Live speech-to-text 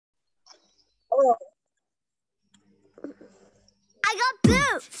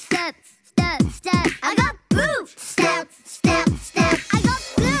blue. Step, step, step. I got blue. Step, step, step. I got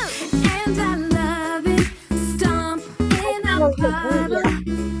blue. And I love it. Stomp in a puddle.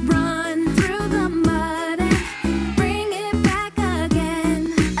 Run through the mud and bring it back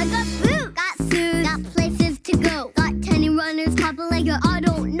again. I got blue. Got suits. Got places to go. Got tiny runners popping like I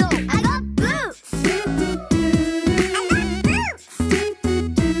don't know. I got blue.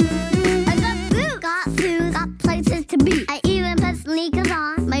 To be. I even put sneakers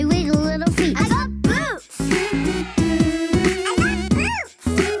on my wiggle little feet. I got boots. I got boots.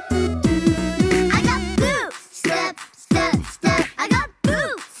 I got boots. Step, step, step. I got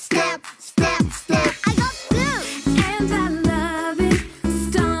boots. Step, step, step. I got boots. And I love it.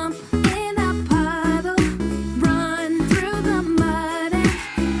 Stomp in a puddle. Run through the mud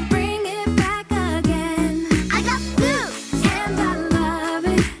and bring it back again. I got boots. And I love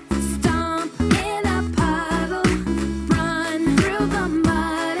it. Stomp in a puddle. Run through the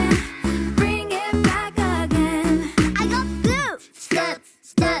mud and bring it back again. I got boots. Step,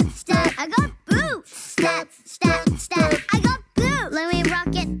 step, step. I got boots. Step, step, step. I got boots. Let me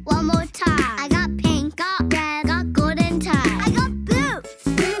rock it one more time. I got pink, got red, got golden tie. I got boots.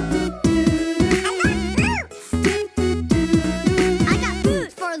 I got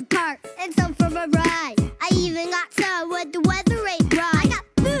boots for the park and some for a ride. I even got some with the weather ain't right. I got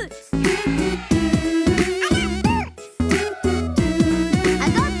boots. I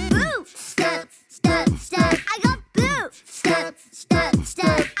got boots. Step, step, step. I got boots. Step, step,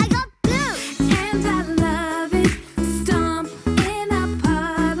 step. I got boots. And I love it. Stomp in a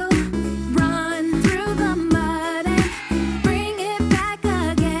puddle. Run through the mud and bring it back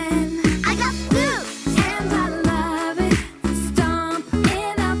again. I got boots. And I love it. Stomp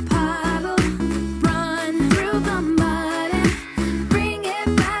in a puddle. Run through the mud and bring it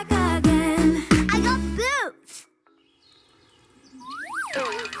back again. I got boots.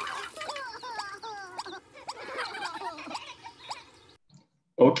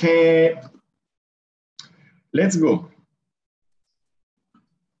 Okay, let's go.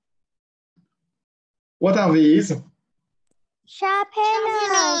 What are these?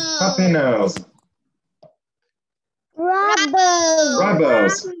 Sharpeners. Sharpeners, Rubbers.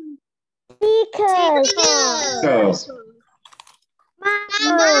 rubbers, Stickers. stickers,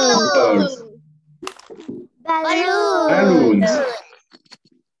 Marbles. balloons,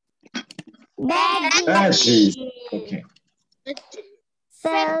 badges, okay,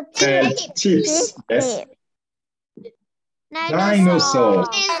 and tips, yes, dinosaurs,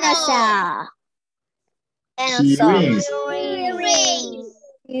 key rings,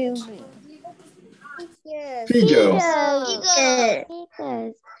 figures,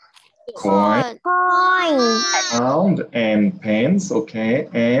 coin, pound, and pence, okay,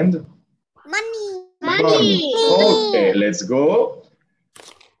 and money. Okay, let's go.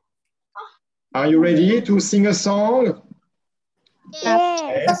 Are you ready to sing a song?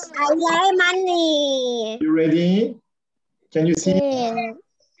 Yes. I like money. You ready? Can you see?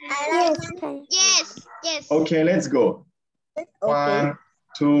 Yes. Yes. Okay, let's go. 1,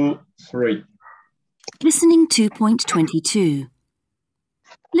 2, 3. Listening 2.22.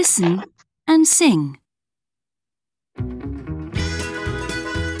 Listen and sing.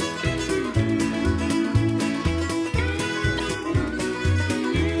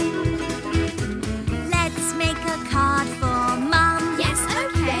 Let's make a card for Mum. Yes,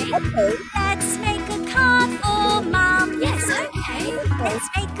 okay. Let's make a card for Mum. Yes, okay. Let's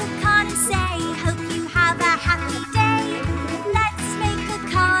make a card and say, hope you have a happy day. Let's make a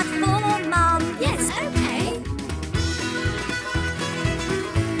card for Mum. Yes, okay.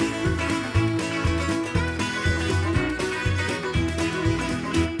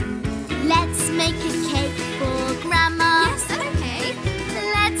 Let's make a cake for Grandma. Yes, okay.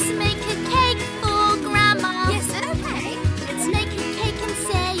 Let's make a cake for Grandma. Yes, okay. Let's make a cake and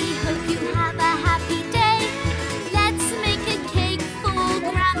say, hope you have a happy day. Let's make a cake for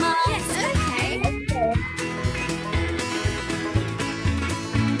Grandma. Yes, okay.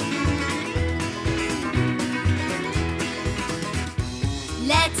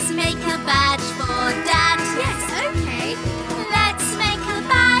 Let's make a badge for Dad. Yes, okay. Let's make a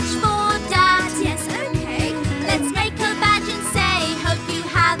badge for Dad. Yes, okay. Let's make a badge and say, hope you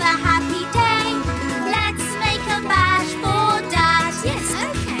have a happy day. Let's make a badge for Dad. Yes,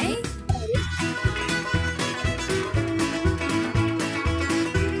 okay.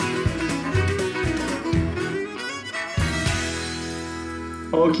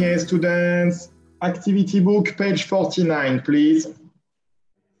 Okay, students, activity book, page 49, please.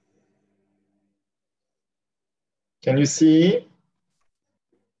 Can you see?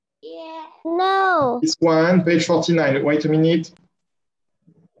 No. This one, page 49. Wait a minute.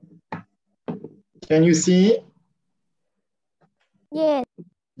 Can you see? Yes.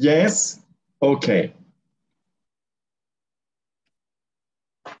 Yes? Okay.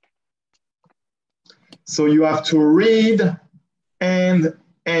 So you have to read and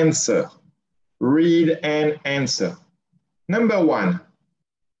answer. Read and answer. Number 1.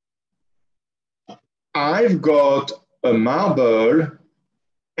 I've got a marble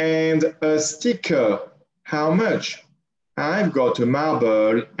and a sticker. How much? I've got a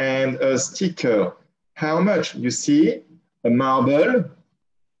marble and a sticker. How much? You see, a marble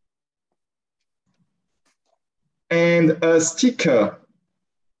and a sticker.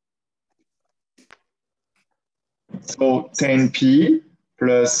 So 10p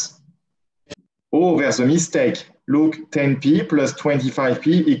plus, oh, there's a mistake. Look, 10p plus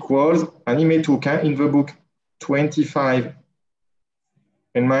 25p equals, Anime took in the book, 25.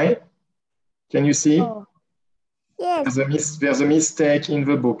 And Mai, can you see? Oh. Yes. There's a mistake in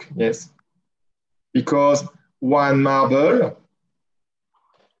the book, yes. Because one marble,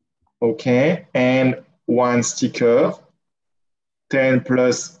 okay, and one sticker, 10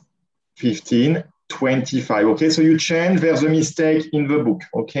 plus 15, 25. Okay, so you change, there's a mistake in the book,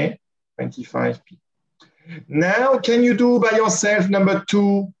 okay? 25p. Now, can you do by yourself number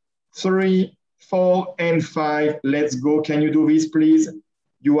 2, 3, 4, and 5? Let's go. Can you do this, please?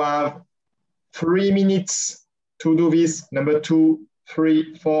 You have 3 minutes to do this. Number 2,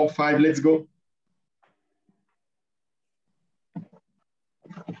 3, 4, 5. Let's go.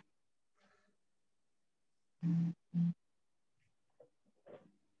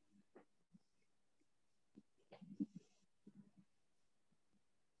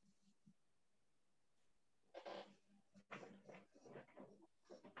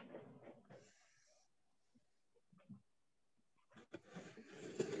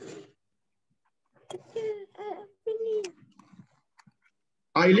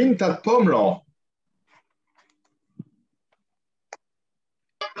 Eileen, t'as de pomme là.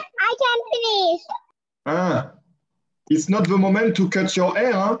 I can finish. Ah, it's not the moment to cut your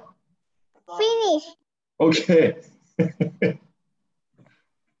hair, huh? Finish. Okay.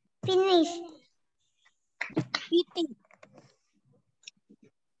 Finish. Eating.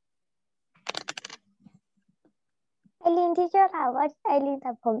 ไอรินที่เชื่อถามว่าไอริน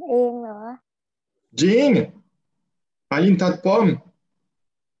ตัดผมเองเหรอ Jing, Eileen, t'as de pomme.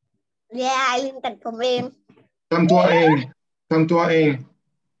 Yeah ไอรินตัดผมเอง Calme-toi, Eng. Calme-toi, Eng.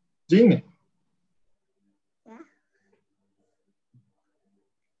 Jing.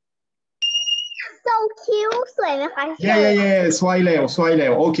 so cute สวยไหมคะ Yeah. Sois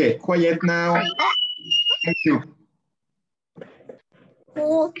Léo. Okay, quiet now. Thank you. ครู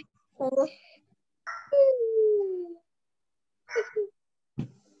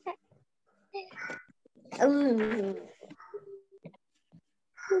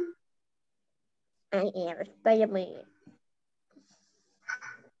ไอแอบไปยังมือ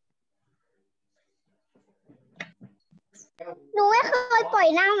หนูไม่เคยปล่อย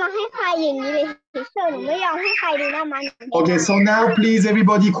หน้ามาให้ใครอย่างนี้เลยเฉยๆหนูไม่ยอมให้ใครดูหน้ามัน Okay, so now please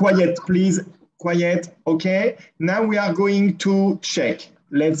everybody quiet, please. Quiet, okay? Now we are going to check.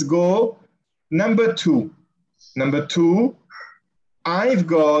 Let's go. Number 2. Number 2, I've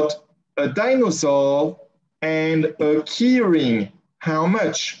got a dinosaur and a keyring. How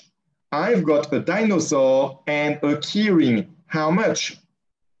much? I've got a dinosaur and a keyring. How much?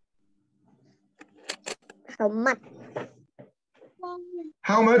 How much?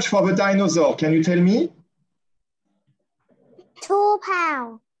 How much for the dinosaur? Can you tell me? 2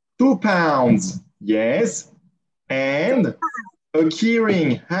 pounds. 2 pounds. Yes. And a keyring.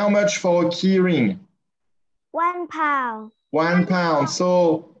 How much for a keyring? 1 pound. 1 pound. So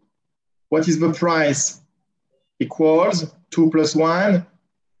what is the price? Equals 2 plus 1?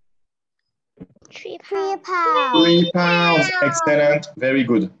 3 pounds. 3 pounds. Excellent. Very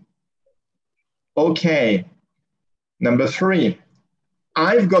good. Okay. Number 3.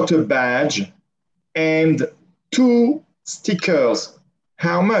 I've got a badge and 2 stickers.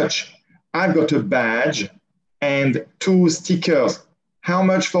 How much? I've got a badge and 2 stickers. How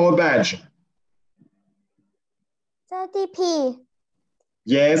much for a badge? 30p.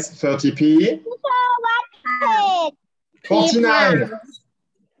 Yes, 30p. 49.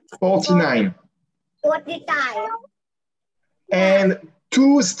 49. 49. And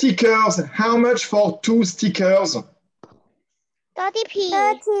 2 stickers. How much for 2 stickers? 30p.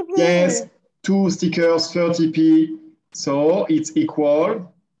 30p. Yes, 2 stickers, 30p. So it's equal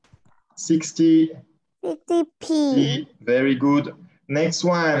 60p. 60p. Very good. Next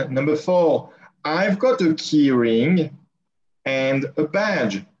one, number 4. I've got a keyring and a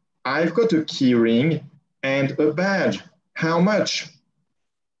badge. I've got a keyring and a badge. How much?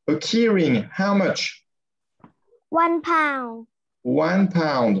 A A key ring, how much? £1.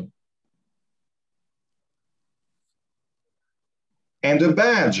 £1. And a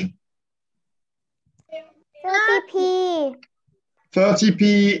badge? 30p.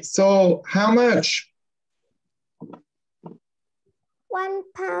 30p. So how much?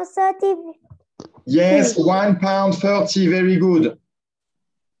 £1.30. Yes, £1.30. Very good.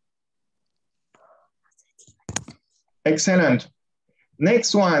 Excellent.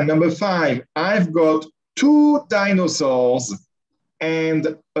 Next one, number 5. I've got 2 dinosaurs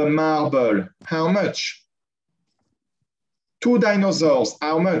and a marble. How much? 2 dinosaurs.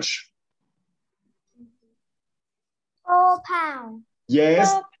 How much? £4.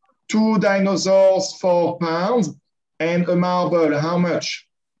 Yes, 2 dinosaurs, £4. And a marble, how much?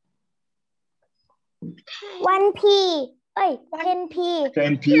 1p. 10p.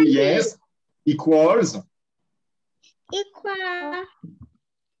 10p, yes. Equals? Equal.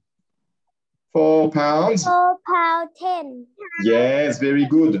 £4. £4.10. Yes, very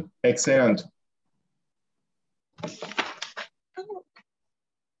good. Excellent.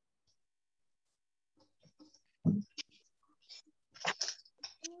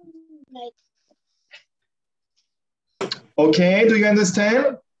 Okay, do you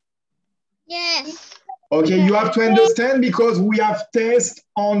understand? Yes. Okay, you have to understand because we have test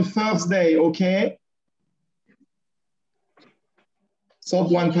on Thursday, okay? So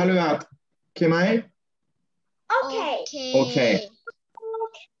one paluat. Okay, Mai? Okay. Okay.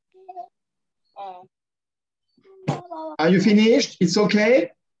 Are you finished? It's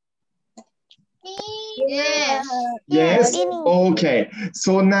okay? Yes. Yes? Okay.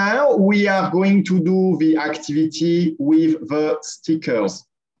 So now we are going to do the activity with the stickers.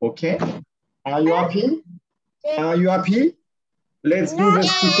 Okay? Are you happy? Are you happy? Let's do the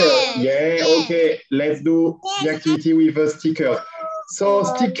sticker. Yeah, okay. Let's do the activity with the stickers. So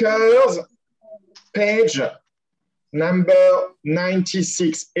stickers, page number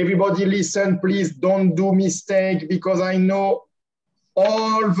 96. Everybody listen, please don't do mistake because I know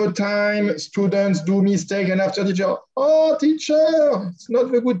all the time students do mistake and after teacher, oh teacher, it's not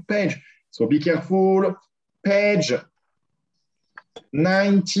the good page. So be careful. Page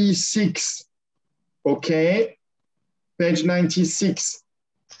 96. Okay. Page 96.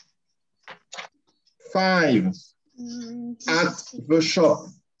 5 at the shop.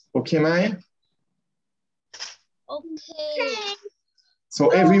 Okay, Mai? Okay. So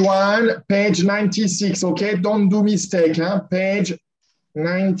everyone, page 96, okay? Don't do mistake, huh? Page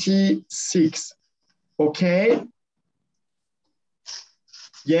 96, okay?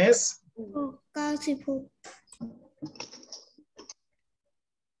 Yes?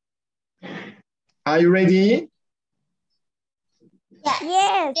 Are you ready?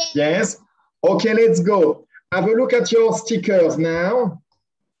 Yes. Yes? Okay, let's go. Have a look at your stickers now.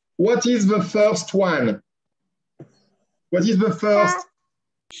 What is the first one? What is the first?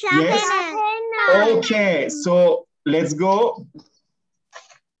 Yes? Okay, so let's go.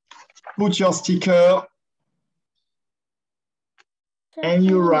 Put your sticker and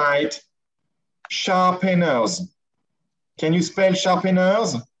you write sharpeners. Can you spell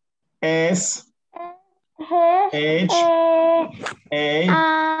sharpeners? S H A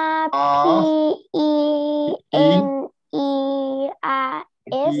R E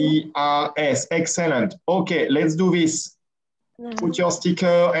R S. Excellent. Okay, let's do this. Put your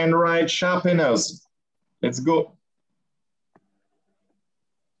sticker and write sharpeners. Let's go.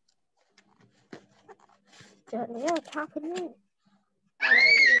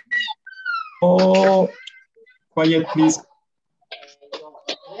 Oh, quiet, please.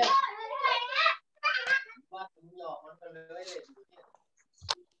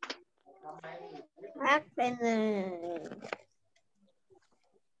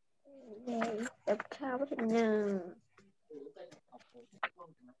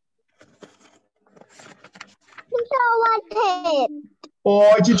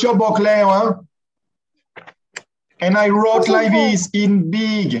 Oh, teacherบอกแล้ว And I wrote like this in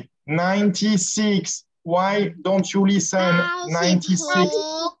big, 96. Why don't you listen? 96.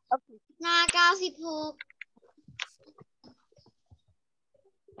 หน้า96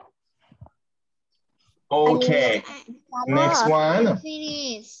 Okay. Next one.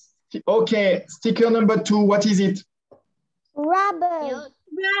 Finish. Okay, sticker number 2. What is it? Rubber.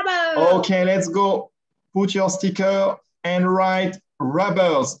 Okay, let's go. Put your sticker and write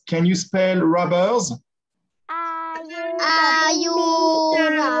rubbers. Can you spell rubbers?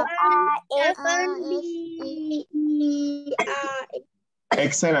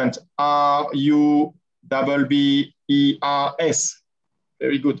 Excellent. R-U-B-B-E-R-S.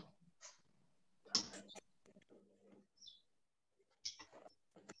 Very good.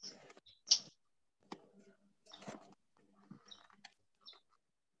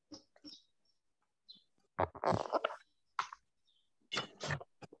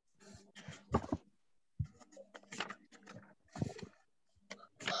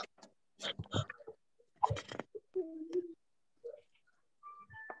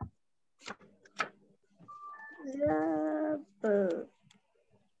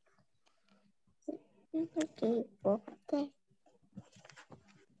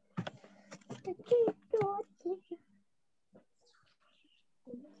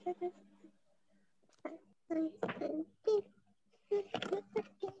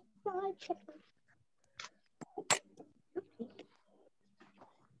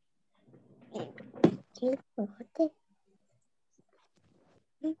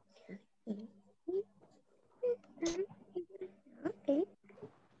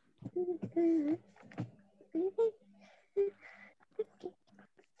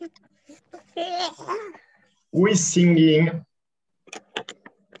 Who is singing?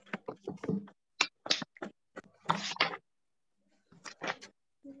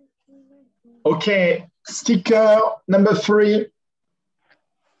 Okay, sticker number 3.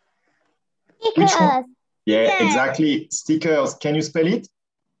 Which one? Yeah, exactly. Stickers. Can you spell it?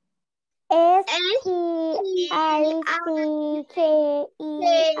 S-T-I-C-K-E-R-S.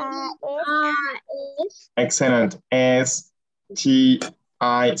 Excellent. S-T-I-C-K-E-R-S.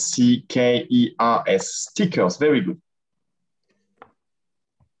 Stickers. Very good.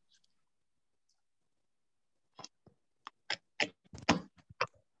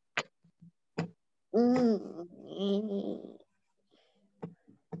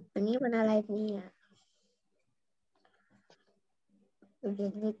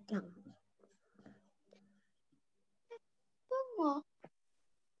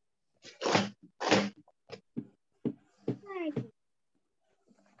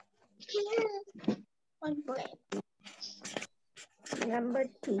 Number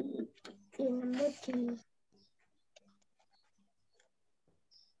T. Number T.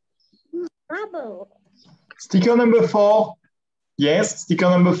 Marble. Sticker number 4. Yes, sticker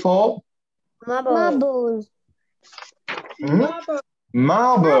number 4. Marbles. Hmm?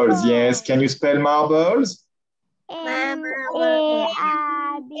 Marbles. Yes. Can you spell marbles? M-A-R-B-L-E-S.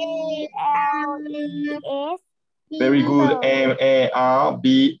 Very good.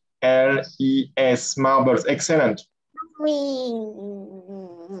 M-A-R-B-L-E-S. Marbles. Excellent.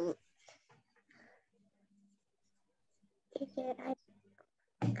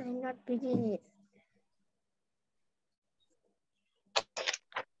 I'm not reading it.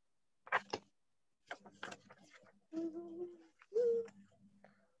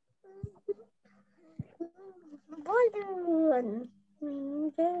 Balloon.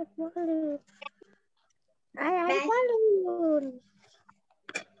 Balloon. I like balloon.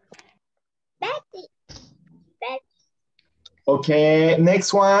 Betty. Okay,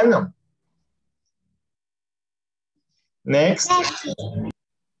 next one. Next.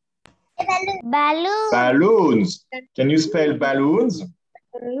 Balloon. Balloons. Can you spell balloons?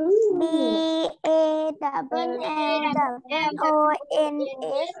 B-A-L-L-O-N-S.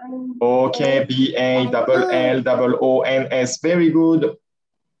 Okay, B-A-L-L-O-N-S. Very good.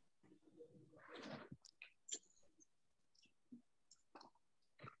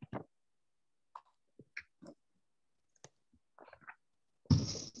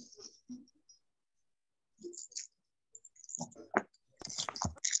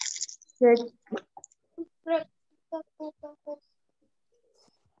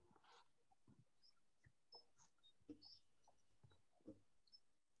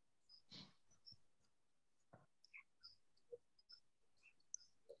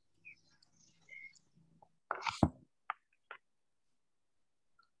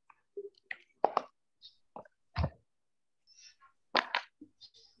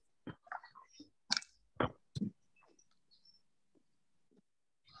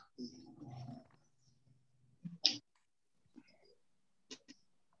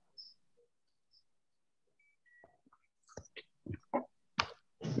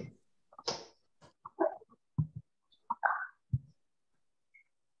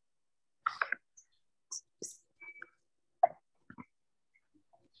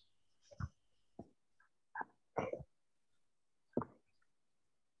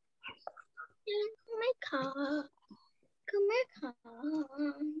 My car. My car.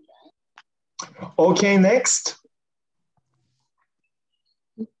 Okay, next.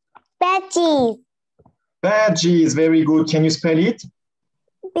 Badges. Badges. Very good. Can you spell it?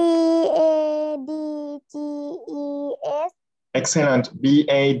 B-A-D-G-E-S. Excellent.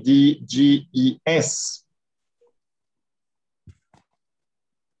 B-A-D-G-E-S.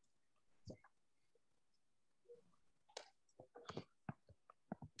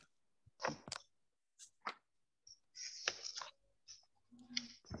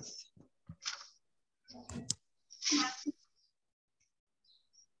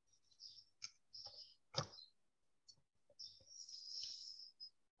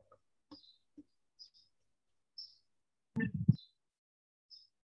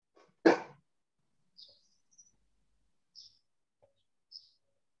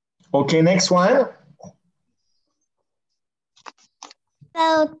 Okay, next one.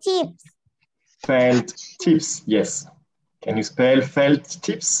 Felt tips. Felt tips, yes. Can you spell felt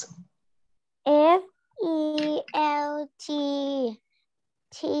tips? F-E-L-T-T-I-P-S.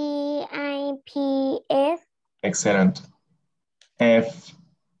 Excellent. F-E-L-T-T-I-P-S.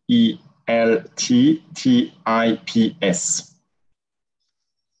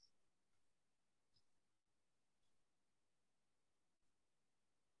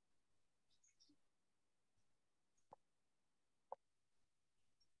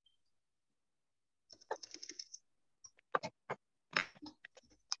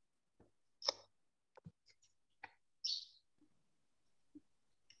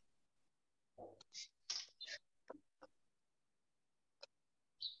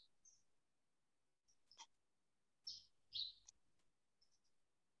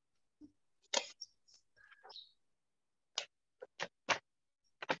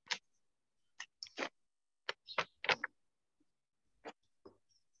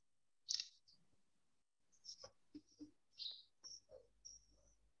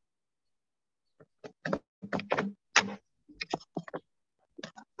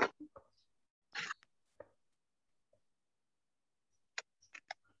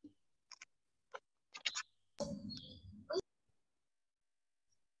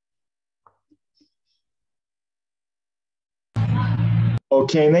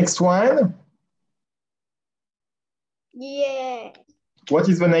 Okay, next one. Yeah. What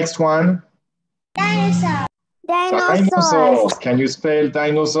is the next one? Dinosaur. Dinosaurs. Can you spell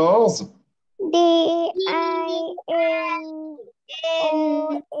dinosaurs? D-I-N-O-S-A-U-R-S.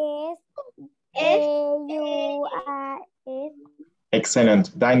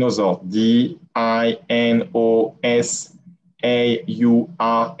 Excellent. Dinosaur. D-I-N-O-S-A-U-R-S.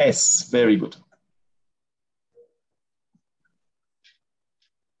 Very good.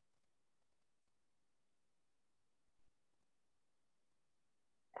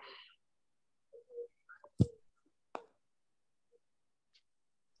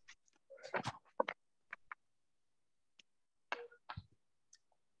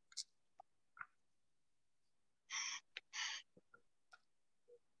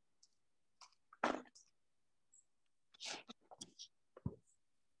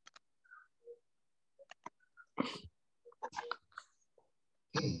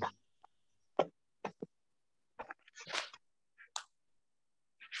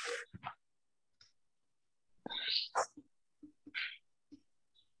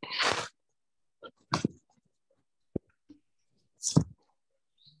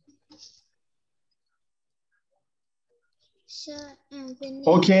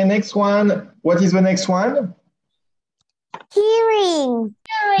 Okay, next one. What is the next one? Keyring.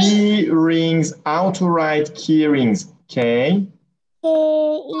 Key rings. How to write key rings? K.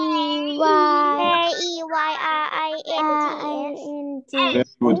 K-E-Y-R-I-N-G-S. Very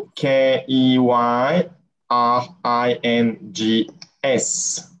good. K-E-Y-R-I-N-G-S.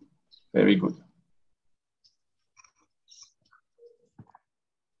 Very good.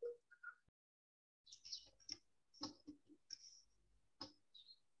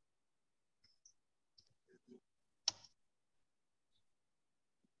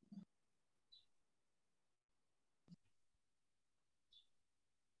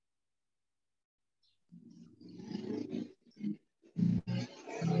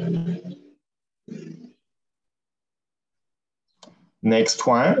 Next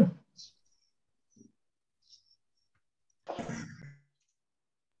one.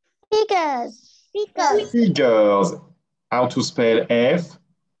 Figures. Figures. How to spell F?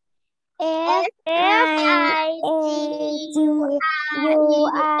 F-I-G-U-R-E-S.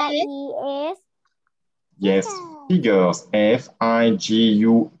 Yes, figures. F-I-G-U-R-E-S.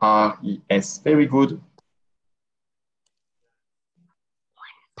 Very good.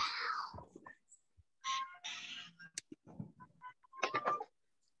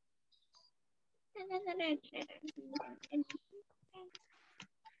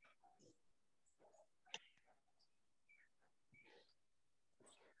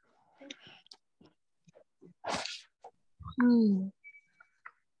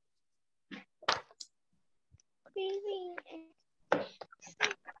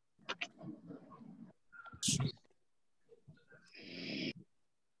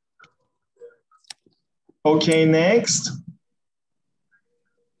 Okay, next.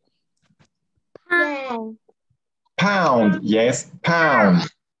 Pound. Pound. Yes, pound.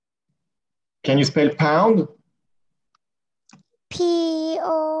 Can you spell pound?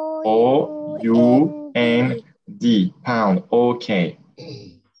 O-U-N-D. Pound. Okay.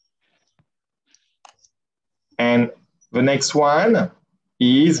 And the next one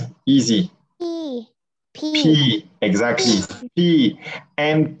is easy. P. P, exactly. P.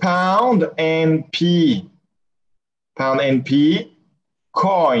 And pound and P. Pound and P.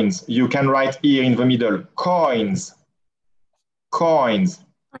 Coins. You can write here in the middle. Coins. Coins.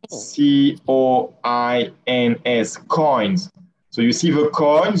 C-O-I-N-S. Coins. So you see the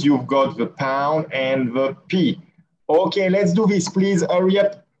coins, you've got the pound and the P. Okay, let's do this, please. Hurry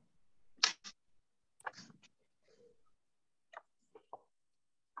up.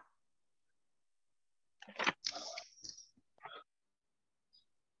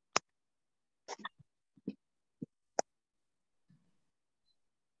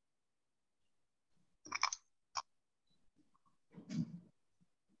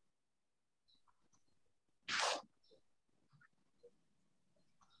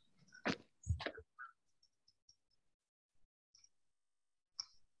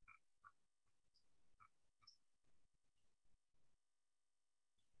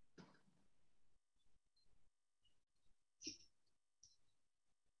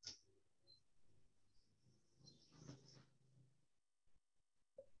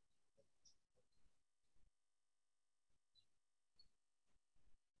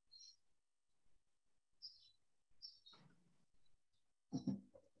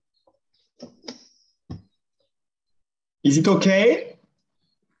 Is it okay?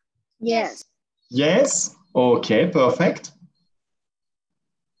 Yes. Yes? Okay, perfect.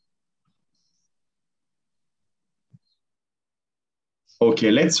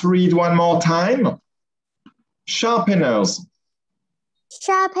 Okay, let's read one more time. Sharpeners.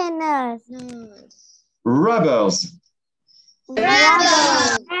 Sharpeners. Rubbers.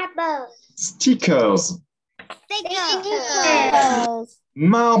 Stickers.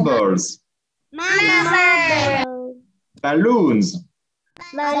 Marbles. Balloons.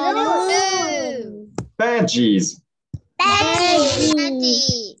 Badges.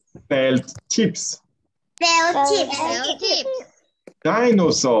 Belt tips.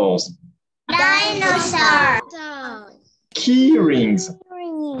 Dinosaurs. Key rings.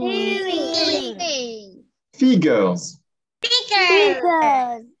 Figures.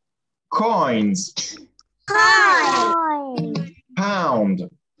 Coins. Pound.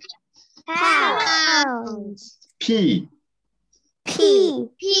 P.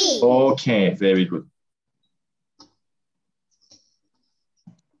 Okay, very good.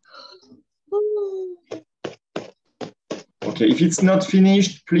 Okay, if it's not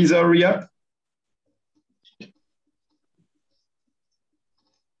finished, please hurry up.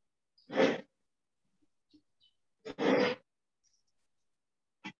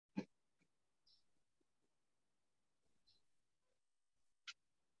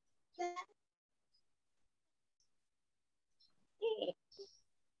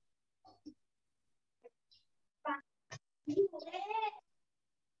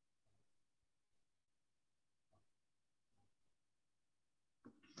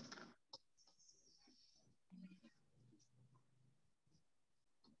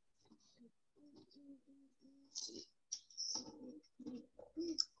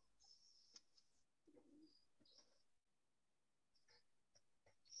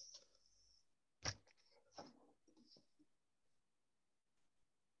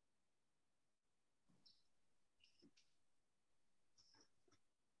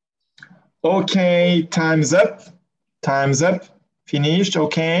 Okay, time's up. Time's up. Finished,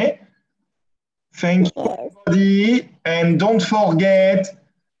 okay. Thank you, everybody. And don't forget,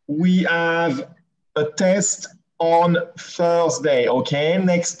 we have a test on Thursday, okay?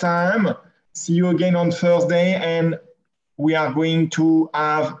 Next time, see you again on Thursday, and we are going to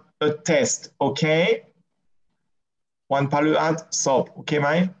have a test, okay? One parle at soap, okay,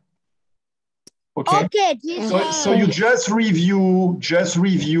 Mai? Okay. Okay. So you just review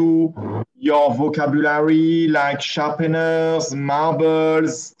your vocabulary like sharpeners,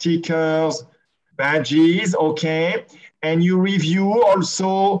 marbles, stickers, badges, okay? And you review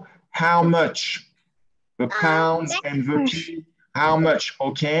also how much, the pounds and the p, how much,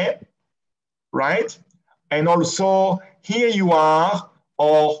 okay? Right? And also here you are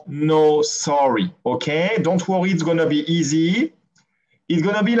or no, sorry, okay? Don't worry, it's gonna be easy. It's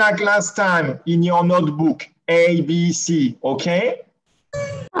gonna be like last time in your notebook, A, B, C, okay?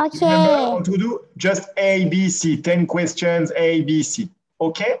 Okay. Remember what I want to do? Just A, B, C, 10 questions, A, B, C,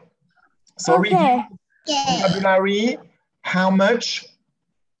 okay? So review vocabulary, how much,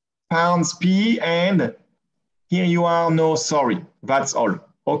 pounds, P, and here you are, no, sorry. That's all.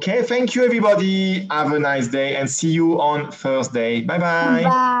 Okay, thank you, everybody. Have a nice day and see you on Thursday. Bye-bye.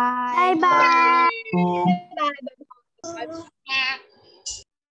 Bye. Bye. Bye.